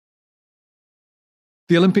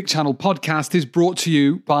The Olympic Channel podcast is brought to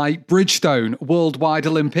you by Bridgestone, worldwide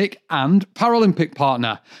Olympic and Paralympic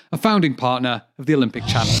partner, a founding partner of the Olympic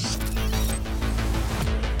Channel.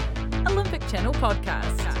 Olympic Channel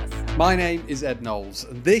podcast. My name is Ed Knowles,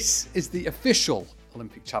 and this is the official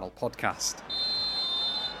Olympic Channel podcast.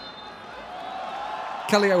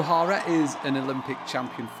 Kelly O'Hara is an Olympic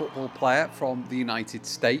champion football player from the United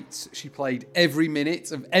States. She played every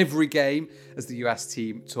minute of every game as the US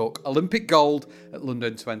team took Olympic gold at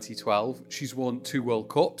London 2012. She's won 2 World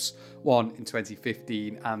Cups, one in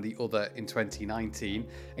 2015 and the other in 2019.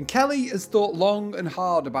 And Kelly has thought long and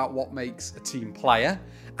hard about what makes a team player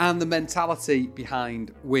and the mentality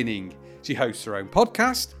behind winning. She hosts her own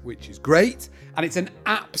podcast, which is great, and it's an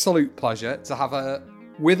absolute pleasure to have her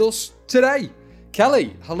with us today.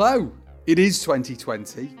 Kelly, hello. It is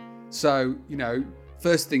 2020. So,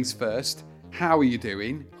 first things first, how are you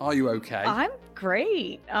doing? Are you okay? I'm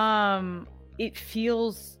great. It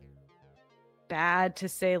feels bad to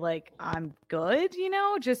say I'm good,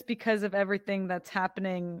 just because of everything that's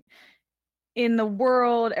happening in the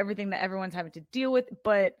world, everything that everyone's having to deal with.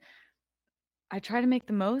 But I try to make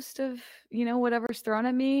the most of, whatever's thrown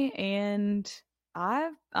at me. And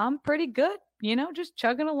I'm pretty good, just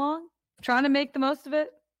chugging along, trying to make the most of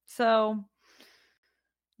it. So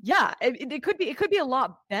yeah, it could be a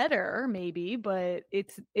lot better maybe, but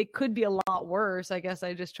it could be a lot worse. I guess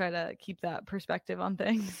I just try to keep that perspective on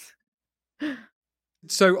things.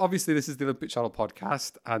 So obviously this is the Olympic Channel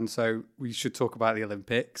podcast, and so we should talk about the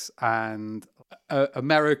Olympics. And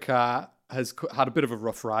America has had a bit of a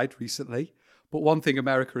rough ride recently, but one thing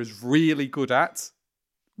America is really good at,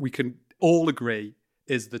 we can all agree,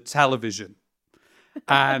 is the television.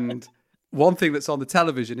 And one thing that's on the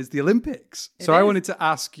television is the Olympics. I wanted to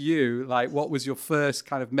ask you, what was your first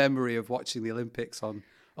kind of memory of watching the Olympics on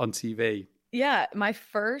TV? Yeah, my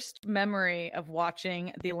first memory of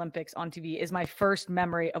watching the Olympics on TV is my first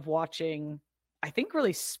memory of watching, I think,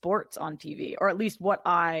 really sports on TV, or at least what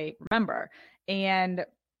I remember. And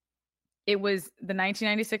it was the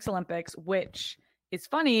 1996 Olympics, which is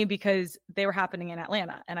funny because they were happening in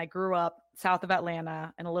Atlanta. And I grew up south of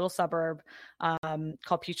Atlanta in a little suburb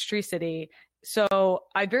called Peachtree City. So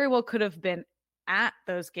I very well could have been at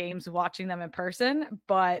those games watching them in person,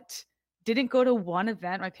 but didn't go to one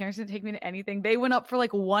event. My parents didn't take me to anything. They went up for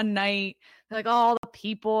one night. They're like, oh, all the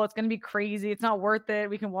people, it's going to be crazy. It's not worth it.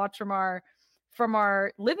 We can watch from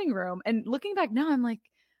our living room. And looking back now, I'm like,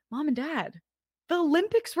 Mom and Dad, the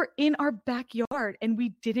Olympics were in our backyard and we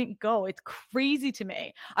didn't go. It's crazy to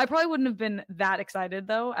me. I probably wouldn't have been that excited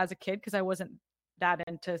though as a kid because I wasn't that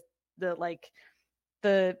into the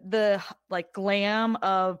glam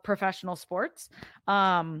of professional sports.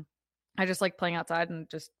 I just like playing outside and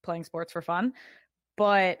just playing sports for fun.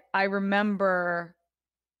 But I remember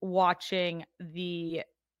watching the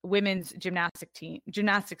women's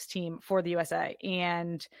gymnastics team for the USA,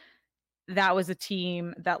 and that was a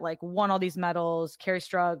team that won all these medals. Carrie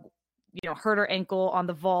Strug, hurt her ankle on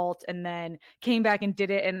the vault and then came back and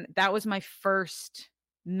did it. And that was my first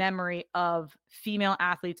memory of female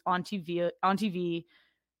athletes on TV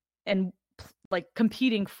and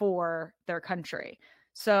competing for their country.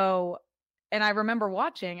 So, and I remember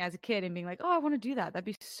watching as a kid and being like, oh, I want to do that. That'd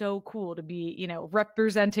be so cool to be,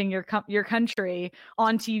 representing your country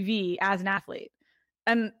on TV as an athlete.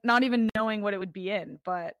 And not even knowing what it would be in,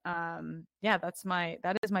 but yeah,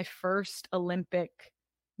 that is my first Olympic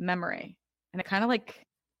memory, and it kind of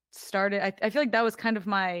started. I feel like that was kind of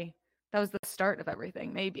that was the start of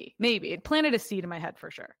everything. Maybe it planted a seed in my head for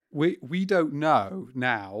sure. We don't know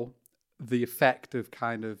now the effect of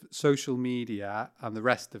kind of social media and the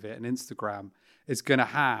rest of it, and Instagram is going to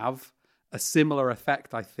have a similar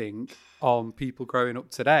effect, I think, on people growing up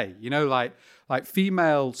today. Like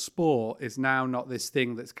female sport is now not this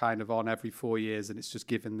thing that's kind of on every 4 years and it's just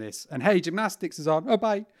given this, and hey, gymnastics is on, oh,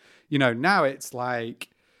 bye. Now it's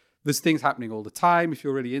there's things happening all the time. If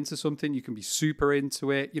you're really into something, you can be super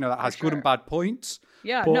into it. That has good and bad points.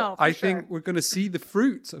 Yeah, but no, I think we're going to see the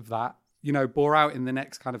fruits of that, bore out in the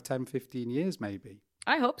next kind of 10, 15 years, maybe.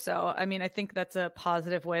 I hope so. I mean, I think that's a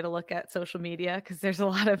positive way to look at social media because there's a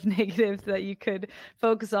lot of negatives that you could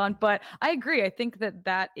focus on. But I agree. I think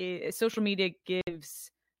that social media gives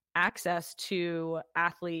access to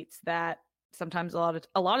athletes that sometimes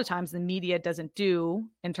a lot of times the media doesn't do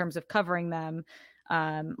in terms of covering them.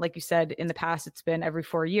 Like you said, in the past, it's been every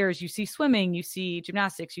 4 years. You see swimming, you see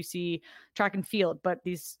gymnastics, you see track and field, but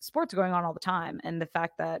these sports are going on all the time. And the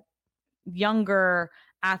fact that younger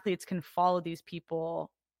athletes can follow these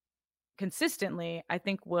people consistently, I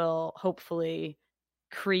think will hopefully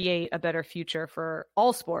create a better future for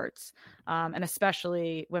all sports, and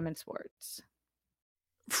especially women's sports.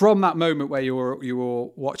 from that moment where you were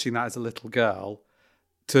watching that as a little girl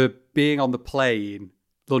to being on the plane,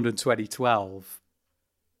 London 2012,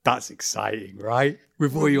 that's exciting, right?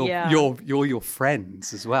 With all your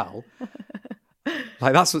friends as well.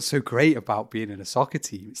 Like, that's what's so great about being in a soccer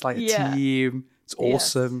team. It's like a team. It's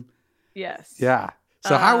awesome. Yes. Yeah.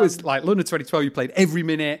 So how was, like, London 2012, you played every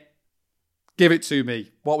minute. Give it to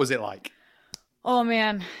me. What was it like? Oh,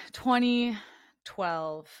 man.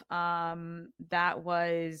 2012. That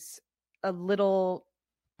was a little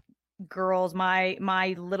girl's,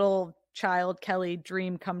 my little child, Kelly,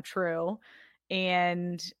 dream come true.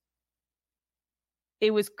 And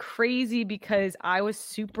it was crazy because I was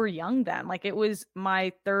super young then. Like, it was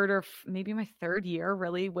my maybe my third year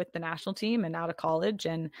really with the national team and out of college,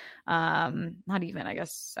 and not even, I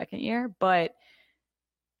guess, second year. But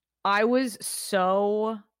I was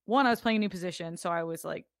I was playing a new position, so I was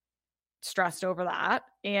like stressed over that.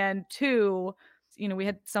 And two, we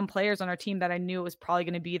had some players on our team that I knew it was probably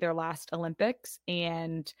going to be their last Olympics,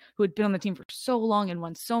 and who had been on the team for so long and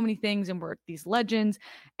won so many things and were these legends.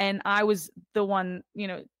 And I was the one,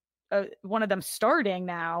 one of them starting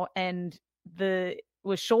now, and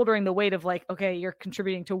was shouldering the weight of like, okay, you're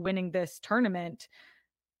contributing to winning this tournament.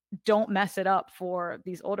 Don't mess it up for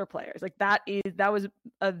these older players. Like, that was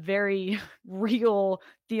a very real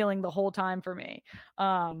feeling the whole time for me.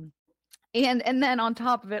 And then on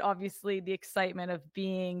top of it, obviously, the excitement of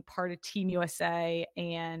being part of Team USA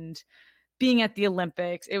and being at the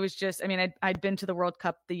Olympics. It was just, I mean, I'd been to the World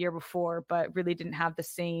Cup the year before, but really didn't have the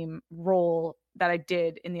same role that I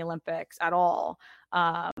did in the Olympics at all.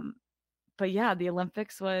 But yeah, the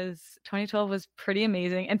Olympics 2012 was pretty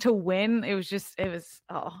amazing. And to win, it was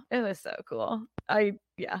so cool. I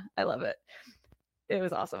love it. It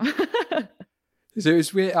was awesome. So it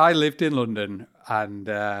was weird. I lived in London, and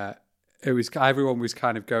everyone was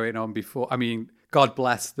kind of going on before. I mean, God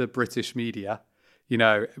bless the British media.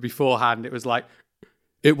 Beforehand, it was like,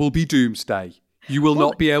 it will be doomsday. You will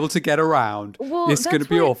not be able to get around. It's going to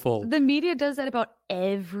be awful. The media does that about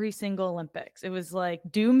every single Olympics. It was like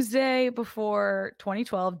doomsday before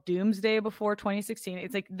 2012, doomsday before 2016.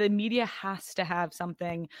 It's like the media has to have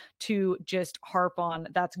something to just harp on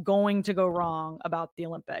that's going to go wrong about the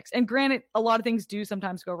Olympics. And granted, a lot of things do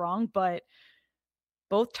sometimes go wrong, but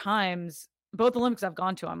both Olympics I've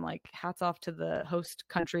gone to, I'm like, hats off to the host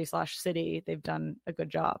country / city. They've done a good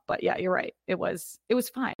job. But yeah, you're right. It was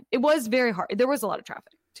fine. It was very hard. There was a lot of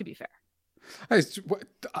traffic, to be fair.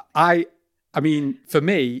 I mean, for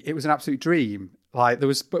me, it was an absolute dream. Like, there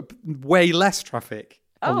was way less traffic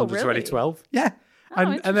on London 2012. Yeah.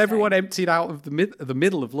 And everyone emptied out of the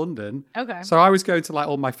middle of London. Okay. So I was going to like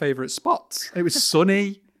all my favorite spots. It was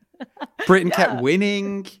sunny. Britain kept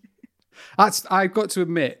winning. I've got to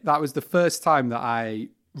admit, that was the first time that I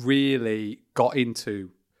really got into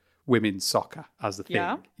women's soccer as a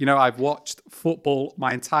thing. Yeah. I've watched football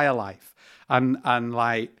my entire life, and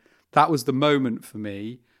like, that was the moment for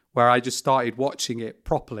me where I just started watching it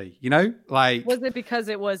properly. Like, was it because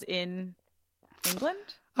it was in England?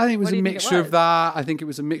 I think it was a mixture of that. I think it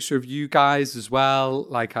was a mixture of you guys as well.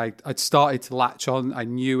 Like, I'd started to latch on. I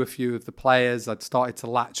knew a few of the players. I'd started to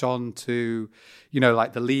latch on to,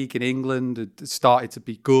 like, the league in England had started to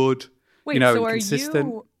be good. Wait, so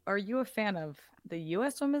consistent. Are you a fan of the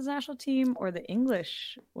U.S. women's national team or the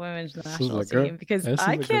English women's national team? Because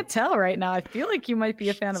I can't tell right now. I feel like you might be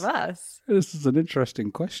a fan of us. This is an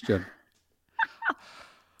interesting question.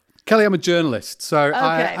 Kelly, I'm a journalist, so okay.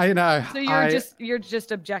 I know. So you're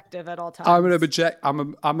just objective at all times.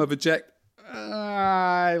 I'm object.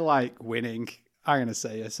 I like winning. I'm gonna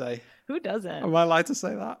say. Who doesn't? Am I allowed to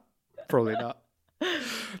say that? Probably not.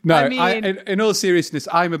 No, I mean, in all seriousness,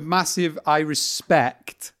 I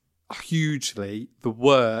respect hugely the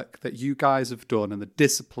work that you guys have done and the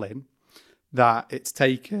discipline that it's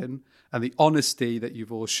taken and the honesty that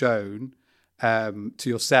you've all shown to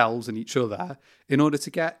yourselves and each other in order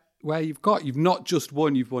to get where you've not just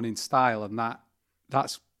won, you've won in style, and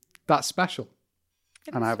that's special.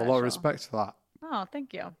 And I have a lot of respect for that. Oh,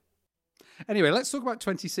 thank you. Anyway, let's talk about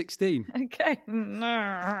 2016. Okay.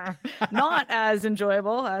 Not as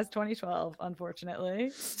enjoyable as 2012,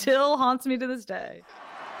 unfortunately. Still haunts me to this day.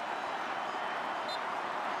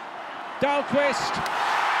 Dahlqvist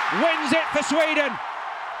wins it for Sweden.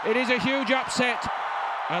 It is a huge upset,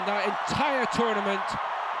 and that entire tournament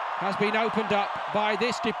has been opened up by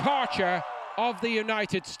this departure of the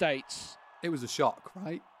United States. It was a shock,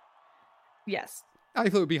 right? Yes. I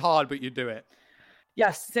thought it would be hard, but you'd do it.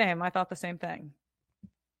 Yes, same. I thought the same thing.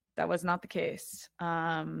 That was not the case.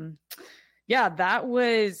 Yeah, that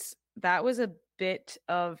was a bit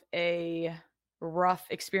of a rough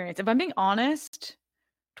experience. If I'm being honest,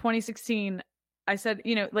 2016, I said,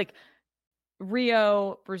 like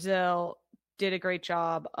Rio, Brazil did a great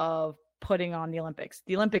job of putting on the Olympics.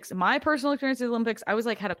 The Olympics, my personal experience of the Olympics, I was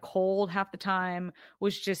like, had a cold half the time,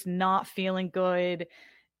 was just not feeling good.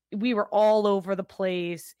 We were all over the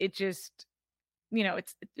place. It just,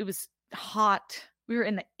 it was hot. We were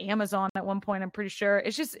in the Amazon at one point, I'm pretty sure.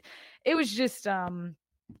 It was just,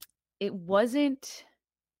 it wasn't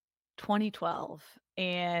 2012.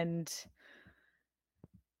 And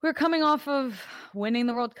we were coming off of winning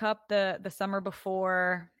the World Cup the summer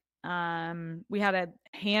before. We had a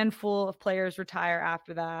handful of players retire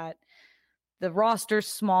after that. The roster's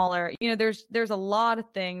smaller. There's a lot of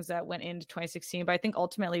things that went into 2016, but I think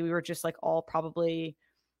ultimately we were just like all probably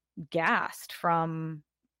gassed from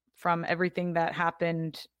everything that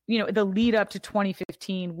happened, the lead up to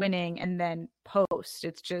 2015 winning and then post.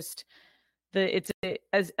 It's just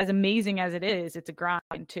as amazing as it is, it's a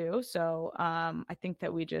grind too. So I think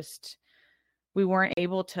that we weren't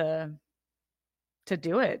able to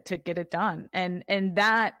do it, to get it done. And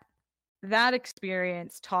that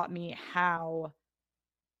experience taught me how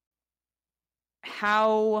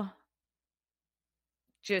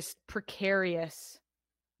just precarious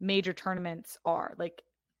major tournaments are. Like,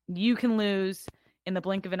 you can lose in the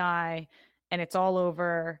blink of an eye and it's all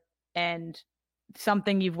over, and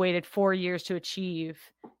something you've waited 4 years to achieve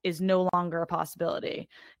is no longer a possibility.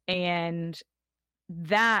 And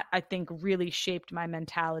that, I think, really shaped my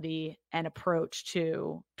mentality and approach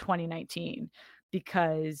to 2019,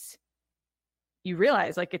 because you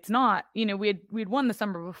realize, like, it's not, we'd won the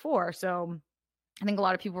summer before. So I think a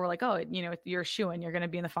lot of people were like, oh, you're a shoo-in, you're going to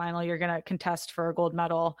be in the final, you're going to contest for a gold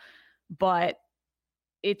medal. But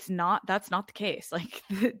that's not the case. Like,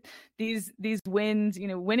 these wins,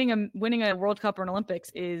 winning a World Cup or an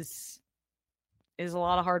Olympics is a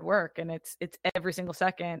lot of hard work, and it's every single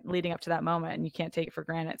second leading up to that moment, and you can't take it for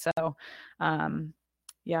granted. So,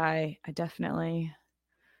 I definitely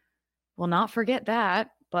will not forget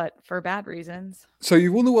that, but for bad reasons. So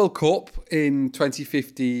you won the World Cup in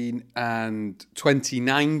 2015 and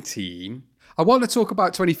 2019. I want to talk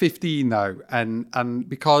about 2015 though, and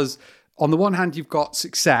because on the one hand, you've got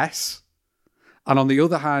success, and on the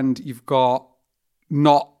other hand, you've got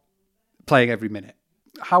not playing every minute.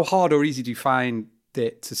 How hard or easy do you find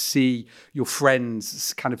it to see your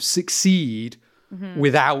friends kind of succeed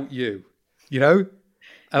without you?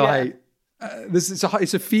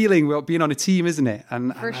 It's a feeling of being on a team, isn't it?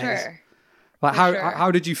 And for sure.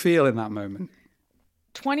 How did you feel in that moment?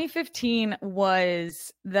 2015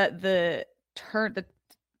 was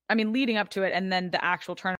leading up to it, and then the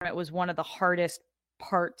actual tournament was one of the hardest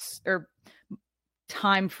parts or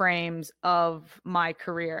time frames of my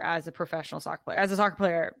career as a professional soccer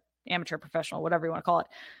player, amateur, professional, whatever you want to call it,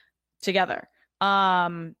 together.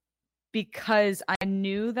 Because I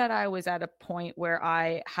knew that I was at a point where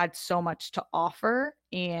I had so much to offer,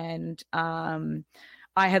 and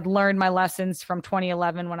I had learned my lessons from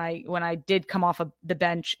 2011 when I did come off of the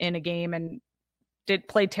bench in a game and did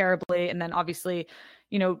play terribly, and then obviously,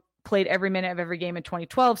 played every minute of every game in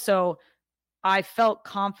 2012. So I felt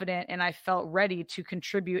confident and I felt ready to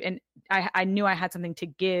contribute, and I knew I had something to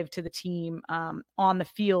give to the team on the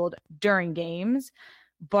field during games,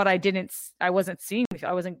 but I wasn't seeing the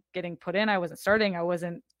field. I wasn't getting put in. I wasn't starting.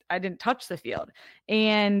 I didn't touch the field.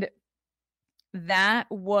 And that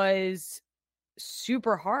was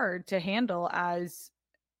super hard to handle as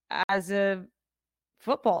a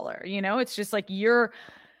footballer. It's just like you're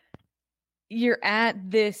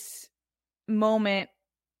at this moment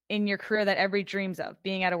in your career that everybody dreams of,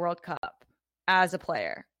 being at a World Cup as a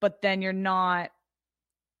player, but then you're not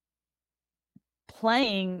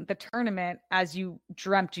playing the tournament as you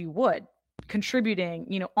dreamt you would, contributing,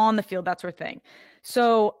 on the field, that sort of thing.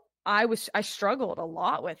 So I struggled a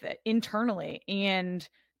lot with it internally.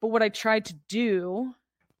 But what I tried to do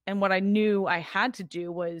and what I knew I had to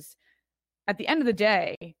do was, at the end of the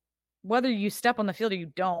day, whether you step on the field or you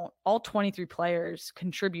don't, all 23 players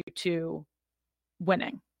contribute to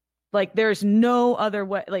winning. Like, there's no other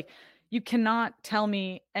way. Like, you cannot tell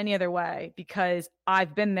me any other way, because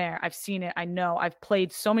I've been there. I've seen it. I know. I've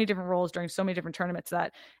played so many different roles during so many different tournaments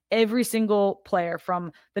that every single player,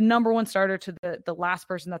 from the number one starter to the last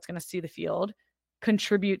person that's going to see the field,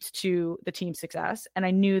 contributes to the team's success. And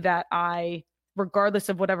I knew that regardless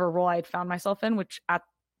of whatever role I had found myself in, which at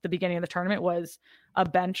the beginning of the tournament was a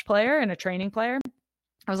bench player and a training player,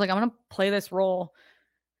 I was like, I'm going to play this role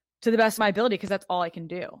to the best of my ability, because that's all I can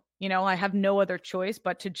do. I have no other choice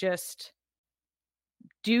but to just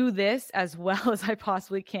do this as well as I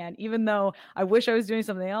possibly can. Even though I wish I was doing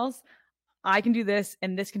something else, I can do this,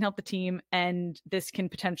 and this can help the team, and this can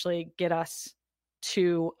potentially get us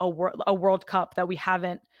to a World Cup that we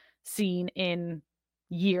haven't seen in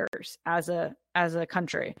years as a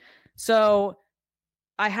country. So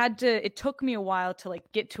it took me a while to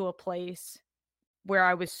like get to a place where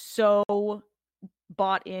I was so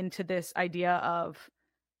bought into this idea of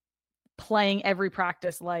playing every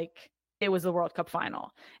practice like it was the World Cup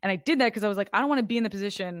final. And I did that because I was like, I don't want to be in the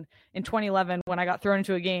position in 2011 when I got thrown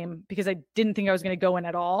into a game because I didn't think I was going to go in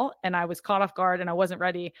at all. And I was caught off guard and I wasn't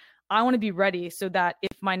ready. I want to be ready so that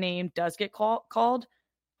if my name does get called,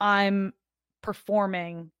 I'm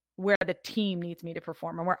performing where the team needs me to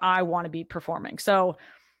perform and where I want to be performing. So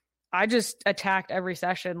I just attacked every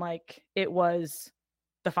session like it was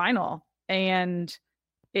the final. And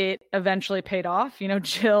it eventually paid off.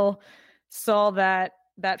 Jill saw that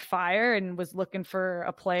fire and was looking for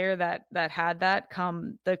a player that had that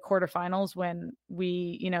come the quarterfinals when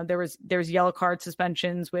we, there was yellow card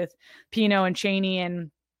suspensions with Pino and Cheney,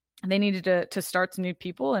 and they needed to start some new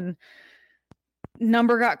people, and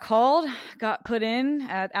number got called, got put in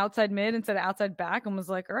at outside mid instead of outside back, and was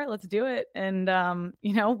like, all right, let's do it. And,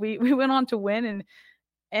 we went on to win,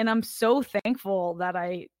 and I'm so thankful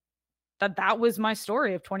that was my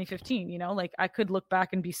story of 2015. Like I could look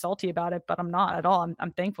back and be salty about it, but I'm not at all.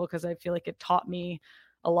 I'm thankful because I feel like it taught me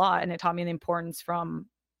a lot, and it taught me the importance from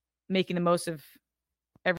making the most of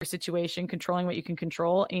every situation, controlling what you can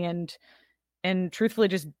control, and truthfully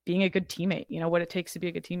just being a good teammate, what it takes to be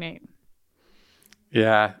a good teammate.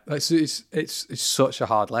 Yeah, it's such a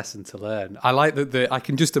hard lesson to learn. I like that I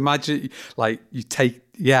can just imagine like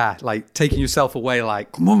taking yourself away,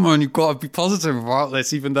 like, come on man, you've got to be positive about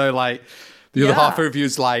this, even though like the other half of you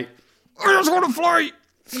is like, I just want to fly.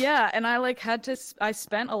 Yeah, and I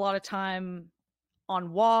spent a lot of time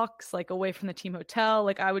on walks, like away from the team hotel.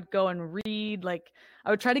 Like I would go and read, like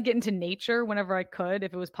I would try to get into nature whenever I could,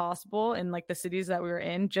 if it was possible, in like the cities that we were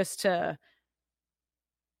in, just to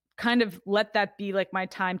kind of let that be like my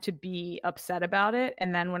time to be upset about it.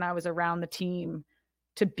 And then when I was around the team,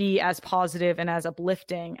 to be as positive and as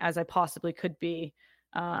uplifting as I possibly could be.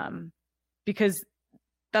 Because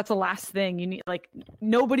that's the last thing you need. Like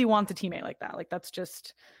nobody wants a teammate like that. Like that's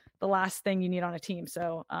just the last thing you need on a team.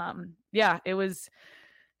 So it was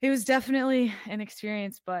definitely an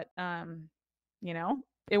experience, but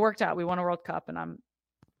it worked out. We won a World Cup and I'm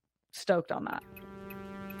stoked on that.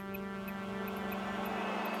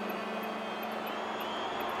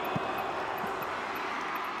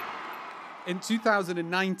 In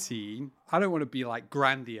 2019, I don't want to be like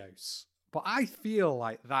grandiose, but I feel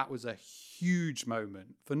like that was a huge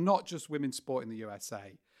moment for not just women's sport in the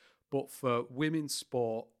USA, but for women's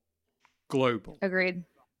sport global. Agreed.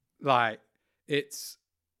 Like it's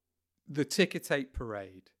the ticker tape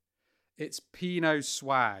parade. It's Pino's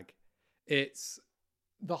swag. It's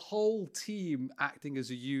the whole team acting as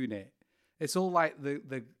a unit. It's all like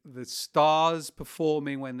the stars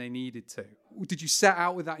performing when they needed to. Did you set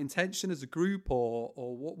out with that intention as a group, or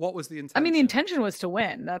what was the intention? I mean, the intention was to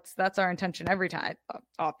win. That's our intention every time,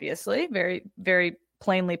 obviously, very, very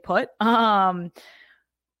plainly put. But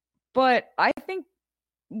I think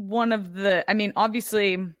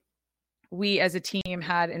obviously we as a team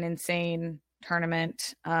had an insane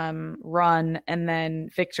tournament run and then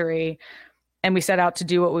victory, and we set out to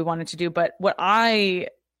do what we wanted to do. But what I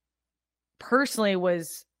personally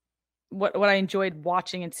was what I enjoyed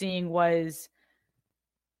watching and seeing was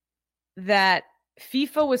that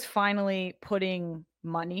FIFA was finally putting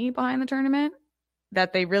money behind the tournament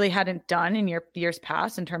that they really hadn't done in years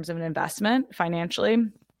past in terms of an investment financially.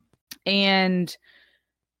 And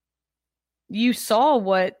you saw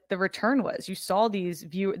what the return was. You saw the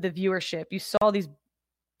viewership. You saw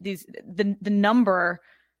the number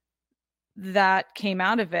that came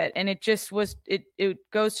out of it, and it just was it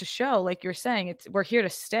goes to show, like you're saying, we're here to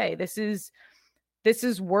stay. This is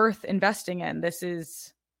worth investing in. This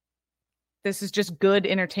is just good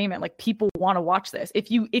entertainment. Like people want to watch this. If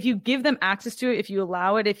you give them access to it, if you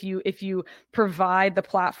allow it, if you provide the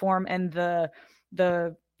platform and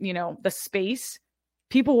the space,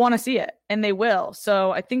 people want to see it, and they will.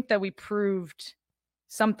 So I think that we proved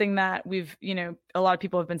something that we've a lot of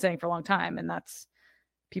people have been saying for a long time, and that's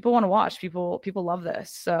people want to watch. People love this.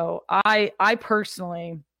 So I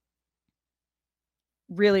personally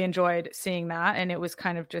really enjoyed seeing that, and it was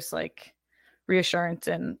kind of just like reassurance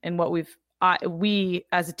in what we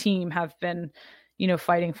as a team have been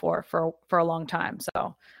fighting for a long time.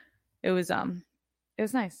 So it was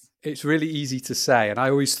nice. It's really easy to say, and I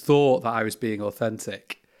always thought that I was being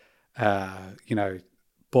authentic,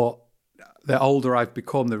 but the older I've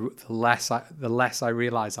become, the less I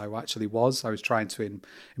realize I actually was. I was trying to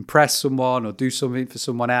impress someone or do something for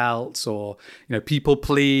someone else, or people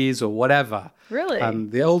please or whatever. Really?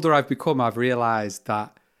 And the older I've become, I've realized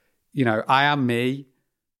that I am me.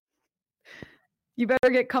 You better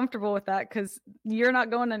get comfortable with that, because you're not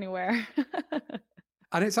going anywhere.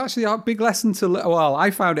 And it's actually a big lesson to learn. Well,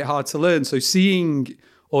 I found it hard to learn. So seeing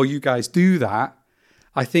all you guys do that,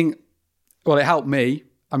 I think, well, it helped me.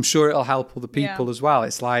 I'm sure it'll help other people as well.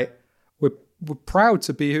 It's like we're proud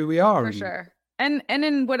to be who we are. For sure. And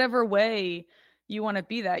in whatever way you want to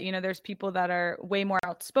be that, there's people that are way more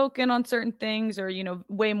outspoken on certain things, or,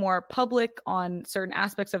 way more public on certain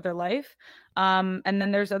aspects of their life. And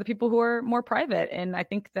then there's other people who are more private. And I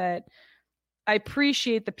think that I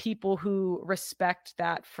appreciate the people who respect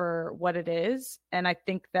that for what it is. And I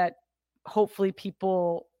think that hopefully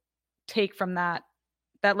people take from that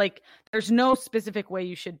like there's no specific way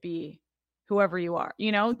you should be whoever you are,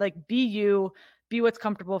 like be you, be what's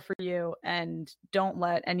comfortable for you, and don't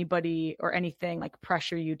let anybody or anything like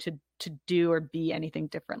pressure you to do or be anything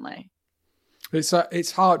differently.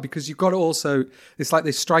 It's hard because you've got to also, it's like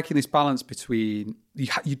they're striking this balance between,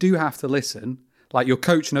 you do have to listen. Like your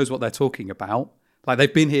coach knows what they're talking about. Like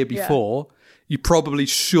they've been here before. Yeah. You probably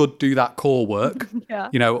should do that core work,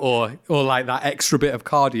 or like that extra bit of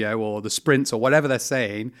cardio or the sprints or whatever they're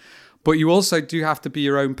saying. But you also do have to be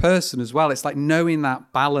your own person as well. It's like knowing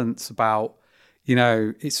that balance about,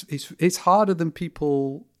 it's harder than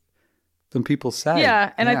people say.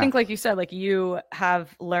 Yeah. And I think, like you said, like you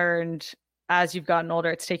have learned as you've gotten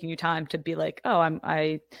older, it's taken you time to be like, oh,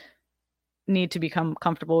 I need to become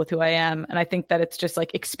comfortable with who I am. And I think that it's just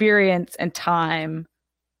like experience and time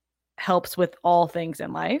helps with all things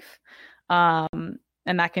in life. And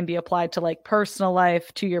that can be applied to like personal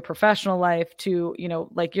life, to your professional life, to,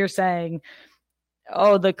 like you're saying,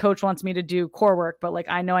 oh, the coach wants me to do core work, but like,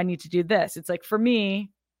 I know I need to do this. It's like, for me,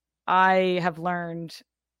 I have learned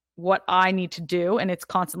what I need to do, and it's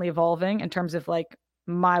constantly evolving in terms of like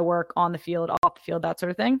my work on the field, off the field, that sort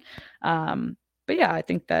of thing. But yeah, I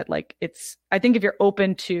think that like I think if you're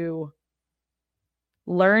open to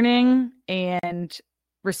learning and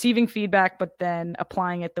receiving feedback, but then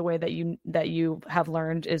applying it the way that you have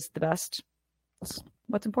learned is the best. That's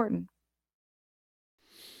what's important.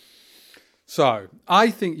 So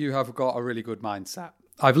I think you have got a really good mindset.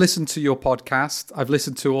 I've listened to your podcast. I've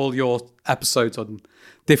listened to all your episodes on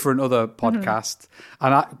different other podcasts.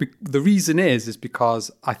 Mm-hmm. And the reason is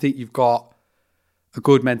because I think you've got a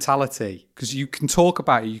good mentality, because you can talk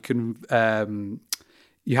about it. You can,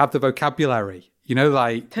 you have the vocabulary,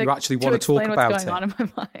 like you actually want to talk about what's going on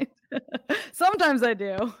in my mind. Sometimes I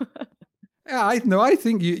do. Yeah, I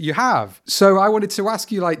think you have. So I wanted to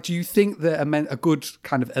ask you, like, do you think that a good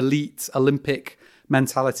kind of elite Olympic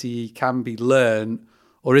mentality can be learned,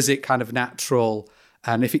 or is it kind of natural?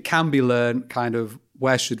 And if it can be learned, kind of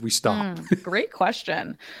where should we start? Great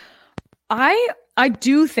question. I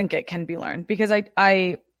do think it can be learned, because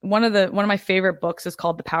I one of my favorite books is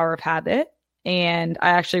called The Power of Habit. And I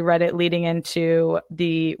actually read it leading into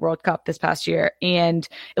the World Cup this past year, and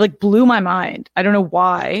it like blew my mind. I don't know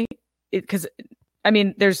why, because I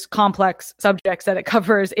mean, there's complex subjects that it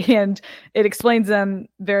covers and it explains them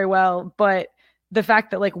very well. But the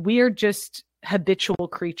fact that like we are just habitual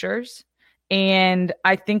creatures, and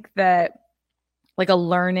I think that like a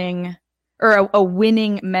learning or a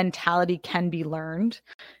winning mentality can be learned.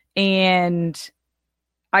 And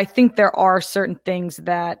I think there are certain things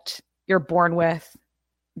that you're born with,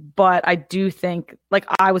 but I do think like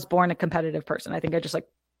I was born a competitive person. I think I just like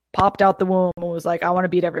popped out the womb and was like, I want to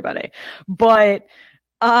beat everybody. But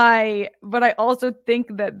I also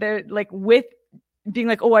think that there, like with being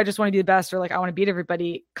like, oh, I just want to be the best, or like I want to beat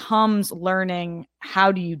everybody, comes learning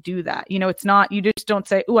how do you do that. It's not, you just don't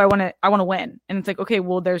say, oh, I want to win. And it's like, okay,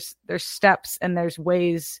 well, there's steps and there's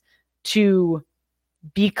ways to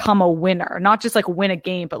become a winner, not just like win a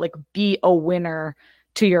game, but like be a winner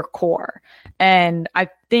to your core. And I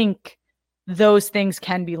think those things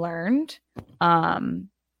can be learned.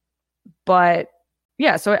 But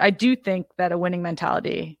yeah, so I do think that a winning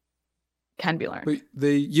mentality can be learned. But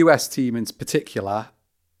the US team in particular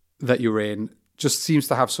that you're in just seems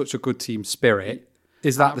to have such a good team spirit.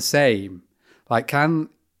 Is that the same? Like, can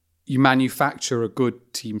you manufacture a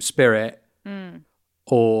good team spirit,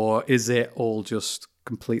 or is it all just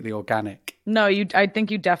completely organic? No, I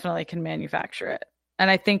think you definitely can manufacture it. And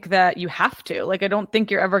I think that you have to. Like, I don't think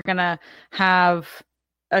you're ever going to have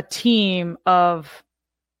a team of,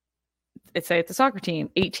 let's say it's a soccer team,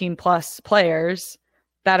 18 plus players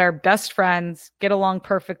that are best friends, get along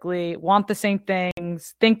perfectly, want the same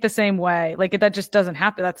things, think the same way. Like, that just doesn't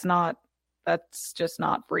happen. That's not That's just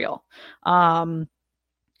not real.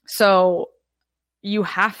 So you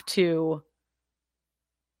have to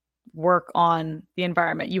work on the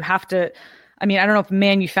environment. You have to, I mean, I don't know if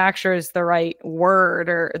manufacture is the right word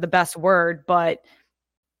or the best word, but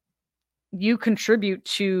you contribute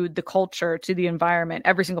to the culture, to the environment.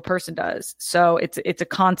 Every single person does. So it's a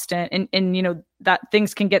constant, and you know, that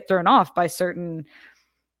things can get thrown off by certain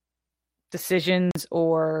decisions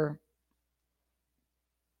or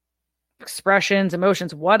expressions,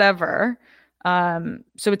 emotions, whatever.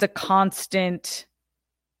 So it's a constant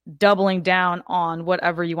doubling down on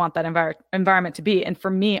whatever you want that environment to be. And for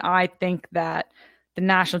me, I think that the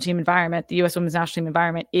national team environment, the U.S. women's national team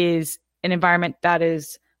environment, is an environment that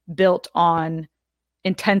is built on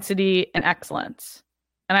intensity and excellence.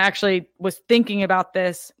 And I actually was thinking about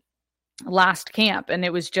this last camp, and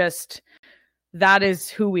it was just, that is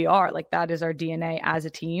who we are. Like, that is our DNA as a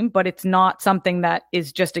team, but it's not something that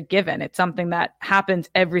is just a given. It's something that happens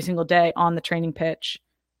every single day on the training pitch,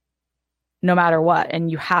 no matter what. And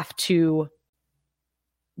you have to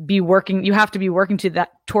be working to that,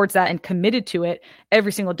 towards that, and committed to it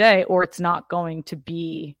every single day, or it's not going to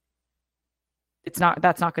be, that's not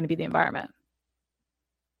going to be the environment.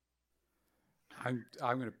 I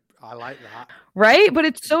like that. Right? But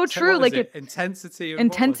it's so true. Like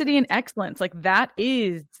intensity and excellence. Like that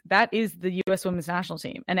is the US women's national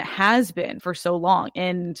team. And it has been for so long.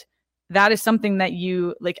 And that is something that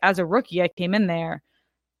you, like, as a rookie, I came in there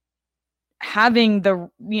having the,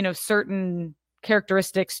 you know, certain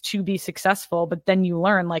characteristics to be successful, but then you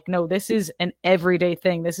learn, like, no, this is an everyday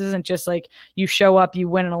thing. This isn't just like you show up, you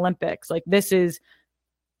win an Olympics. Like, this is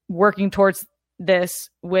working towards this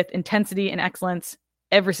with intensity and excellence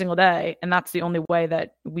every single day. And that's the only way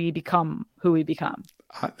that we become who we become.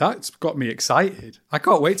 That's got me excited. I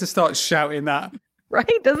can't wait to start shouting that.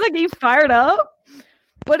 Right? Doesn't that get you fired up?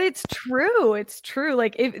 But it's true. It's true.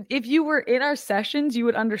 Like, if you were in our sessions, you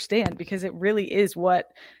would understand, because it really is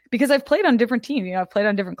because I've played on different teams, you know, I've played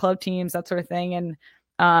on different club teams, that sort of thing.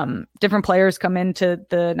 And different players come into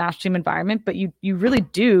the national team environment, but you really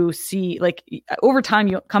do see, like, over time,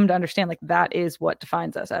 you come to understand, like, that is what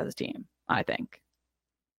defines us as a team, I think.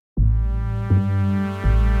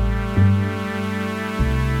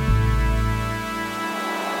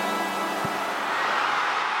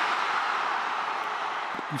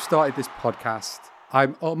 You started this podcast.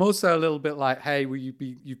 I'm also a little bit like, hey,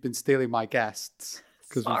 you've been stealing my guests.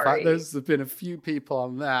 Because in fact, there's been a few people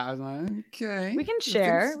on there. I was like, okay. We can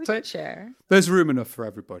share. We can share. There's room enough for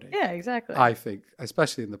everybody. Yeah, exactly. I think,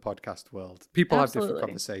 especially in the podcast world. People have different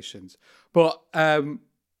conversations. But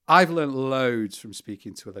I've learned loads from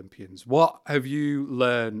speaking to Olympians. What have you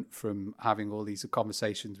learned from having all these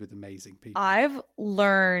conversations with amazing people? I've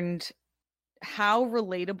learned how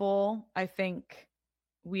relatable I think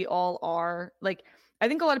we all are. Like, I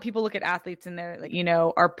think a lot of people look at athletes and they're like, you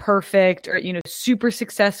know, are perfect or, you know, super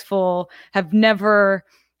successful, have never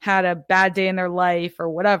had a bad day in their life or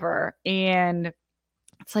whatever. And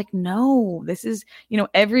it's like, no, this is, you know,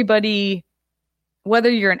 everybody, whether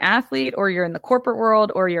you're an athlete or you're in the corporate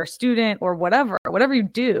world or you're a student or whatever you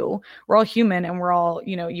do, we're all human, and we're all,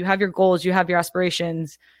 you know, you have your goals, you have your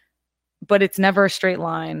aspirations, but it's never a straight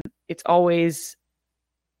line. It's always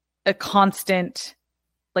a constant,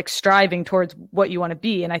 like, striving towards what you want to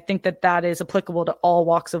be. And I think that is applicable to all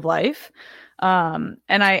walks of life. And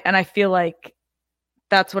I feel like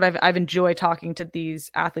that's what I've enjoyed talking to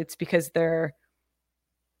these athletes, because they're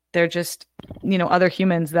just, you know, other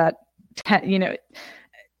humans that, you know,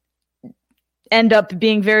 end up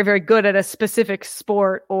being very, very good at a specific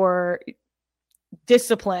sport or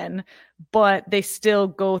discipline, but they still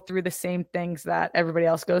go through the same things that everybody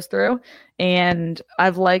else goes through. And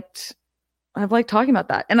I've liked talking about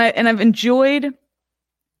that. And I've enjoyed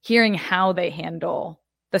hearing how they handle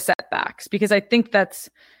the setbacks, because I think that's,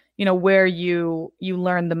 you know, where you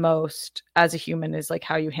learn the most as a human, is like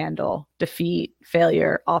how you handle defeat,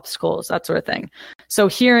 failure, obstacles, that sort of thing. So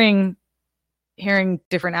hearing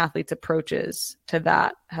different athletes' approaches to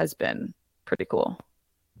that has been pretty cool.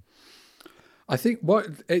 I think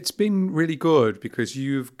it's been really good, because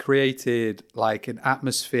you've created like an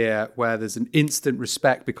atmosphere where there's an instant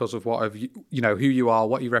respect because of you know, who you are,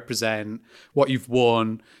 what you represent, what you've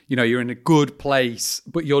won. You know, you're in a good place,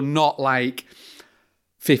 but you're not like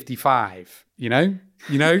 55. You know.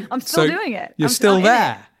 I'm still doing it. You're still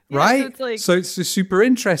there, right? Yeah, so it's just super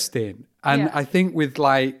interesting. And I think with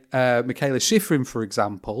like Mikaela Shiffrin, for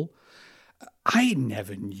example, I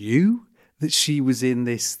never knew that she was in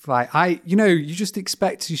this, like, you just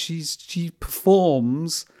expect she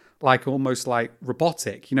performs like almost like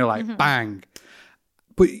robotic, you know, like bang.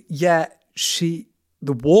 But yet she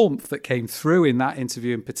the warmth that came through in that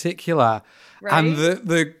interview in particular, and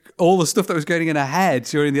the all the stuff that was going in her head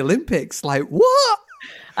during the Olympics. Like, what?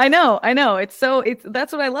 I know. It's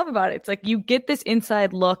that's what I love about it. It's like you get this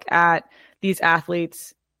inside look at these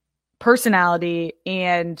athletes' personality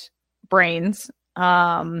and brains.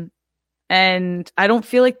 And I don't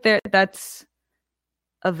feel like that's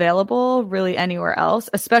available really anywhere else,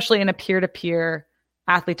 especially in a peer-to-peer,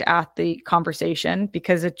 athlete-to-athlete conversation,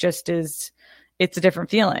 because it just is, it's a different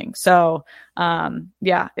feeling. So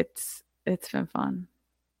yeah, it's been fun.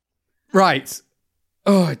 Right.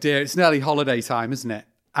 Oh dear, it's nearly holiday time, isn't it?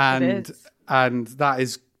 And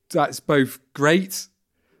that's both great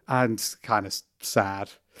and kind of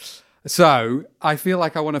sad. So I feel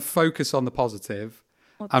like I want to focus on the positive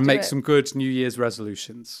and make some good New Year's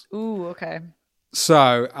resolutions. Ooh, okay.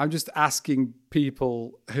 So I'm just asking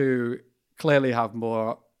people who clearly have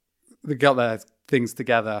they got their things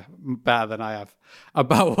together better than I have,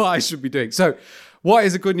 about what I should be doing. So what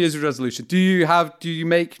is a good New Year's resolution? Do you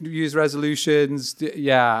make New Year's resolutions?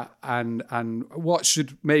 Yeah. And what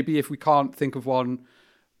should, maybe if we can't think of one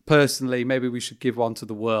personally, maybe we should give one to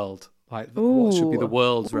the world. Like, what should be the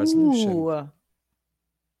world's resolution? Ooh.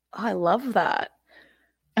 I love that.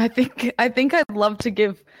 I think I'd love to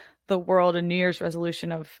give the world a New Year's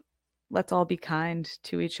resolution of let's all be kind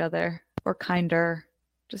to each other, or kinder.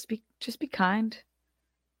 Just be kind.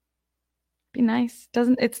 Be nice.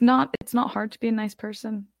 It's not hard to be a nice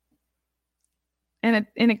person. And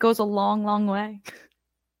it goes a long, long way.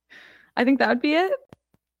 I think that would be it.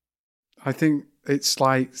 I think it's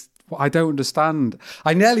like, I don't understand.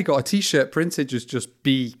 I nearly got a t-shirt printed just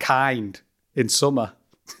be kind in summer.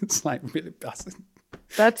 It's like, really, that's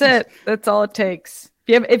it. That's all it takes.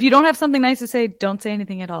 If you don't have something nice to say, don't say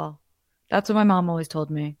anything at all. That's what my mom always told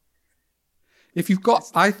me.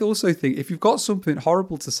 I also think if you've got something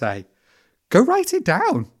horrible to say, go write it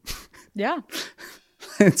down. Yeah.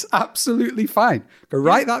 It's absolutely fine. Go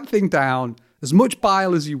write that thing down, as much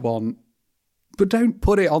bile as you want, but don't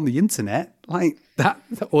put it on the internet like that,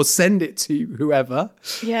 or send it to whoever.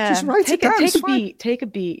 Yeah. Just write it down. Take a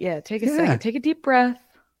beat. Yeah. Take a second. Take a deep breath.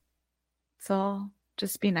 It's all.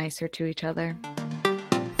 Just be nicer to each other.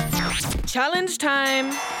 Challenge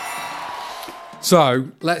time. So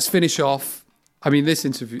let's finish off. I mean,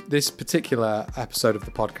 this particular episode of the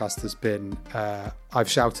podcast has been, I've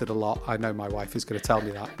shouted a lot. I know my wife is going to tell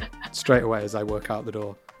me that straight away as I work out the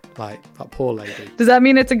door. Like, that poor lady. Does that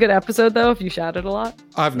mean it's a good episode, though, if you shouted a lot?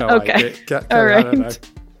 I have no idea. All right. I don't know.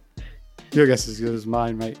 Your guess is as good as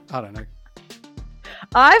mine, mate. I don't know.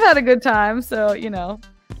 I've had a good time, so,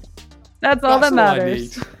 that's all that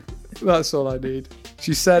matters. That's all I need.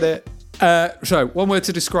 She said it. So, one word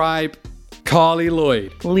to describe Carly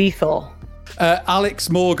Lloyd. Lethal. Alex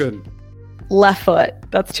Morgan. Left foot.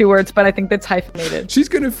 That's 2 words, but I think that's hyphenated. She's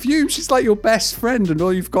going to fume. She's like your best friend, and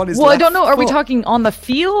all you've got is Well, left I don't know. Are we foot. talking on the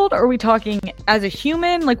field? Or are we talking as a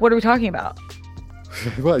human? Like, what are we talking about?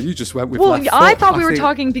 Well, you just went with Well, left foot. I thought we were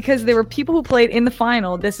talking because there were people who played in the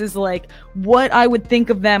final. This is like what I would think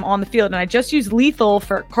of them on the field. And I just used lethal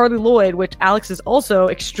for Carly Lloyd, which Alex is also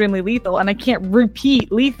extremely lethal. And I can't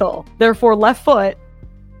repeat lethal. Therefore, left foot,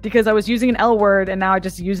 because I was using an L word and now I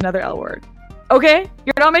just use another L word. Okay?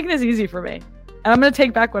 You're not making this easy for me. And I'm going to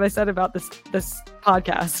take back what I said about this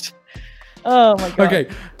podcast. Oh my God. Okay.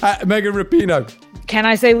 Megan Rapinoe. Can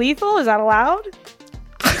I say lethal? Is that allowed?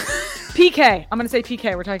 PK. I'm going to say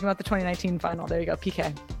PK. We're talking about the 2019 final. There you go.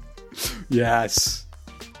 PK. Yes.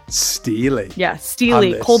 Steely. Yeah.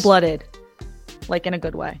 Steely. Cold-blooded. Like in a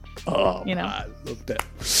good way. Oh, I loved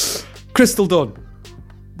it. Crystal Dunn.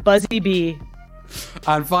 Buzzy B.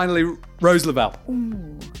 And finally, Rose Lavelle.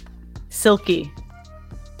 Ooh. Silky.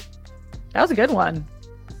 That was a good one.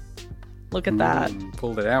 Look at that.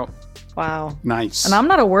 Pulled it out. Wow. Nice. And I'm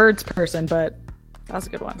not a words person, but that was a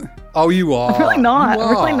good one. Oh, you are. I'm really not. I'm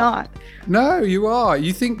really not. No, you are.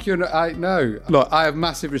 You think you're not. I know. Look, I have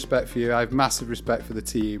massive respect for you. I have massive respect for the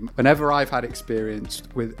team. Whenever I've had experience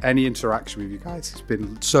with any interaction with you guys, it's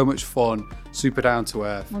been so much fun, super down to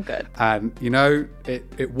earth. Well, good. And,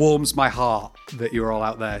 it warms my heart that you're all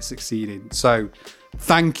out there succeeding. So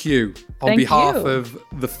thank you on behalf of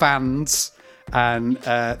the fans. And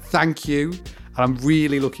thank you. And I'm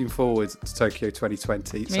really looking forward to Tokyo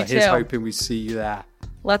 2020. So here's hoping we see you there.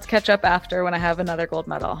 Let's catch up after when I have another gold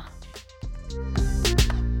medal.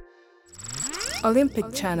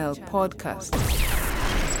 Olympic Channel podcast.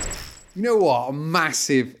 You know what? A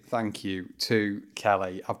massive thank you to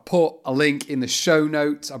Kelly. I've put a link in the show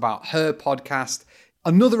notes about her podcast.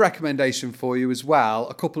 Another recommendation for you as well.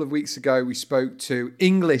 A couple of weeks ago, we spoke to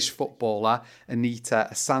English footballer Anita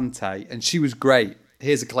Asante, and she was great.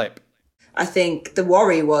 Here's a clip. I think the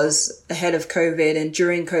worry was ahead of COVID and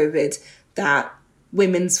during COVID that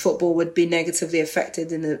women's football would be negatively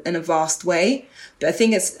affected in a vast way. But I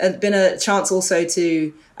think it's been a chance also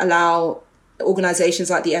to allow organisations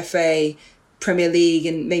like the FA, Premier League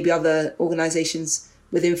and maybe other organisations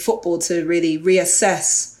within football to really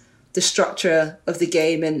reassess the structure of the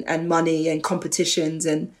game and money and competitions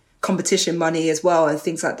and competition money as well and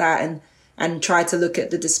things like that, and try to look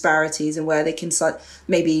at the disparities and where they can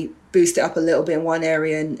maybe boost it up a little bit in one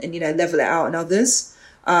area and level it out in others.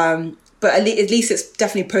 But at least it's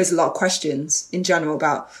definitely posed a lot of questions in general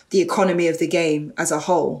about the economy of the game as a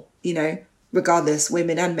whole, regardless,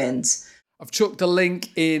 women and men's. I've chucked a link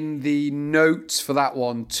in the notes for that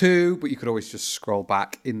one too, but you could always just scroll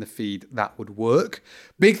back in the feed. That would work.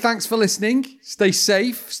 Big thanks for listening. Stay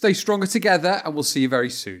safe, stay stronger together, and we'll see you very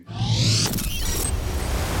soon.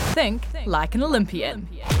 Think like an Olympian.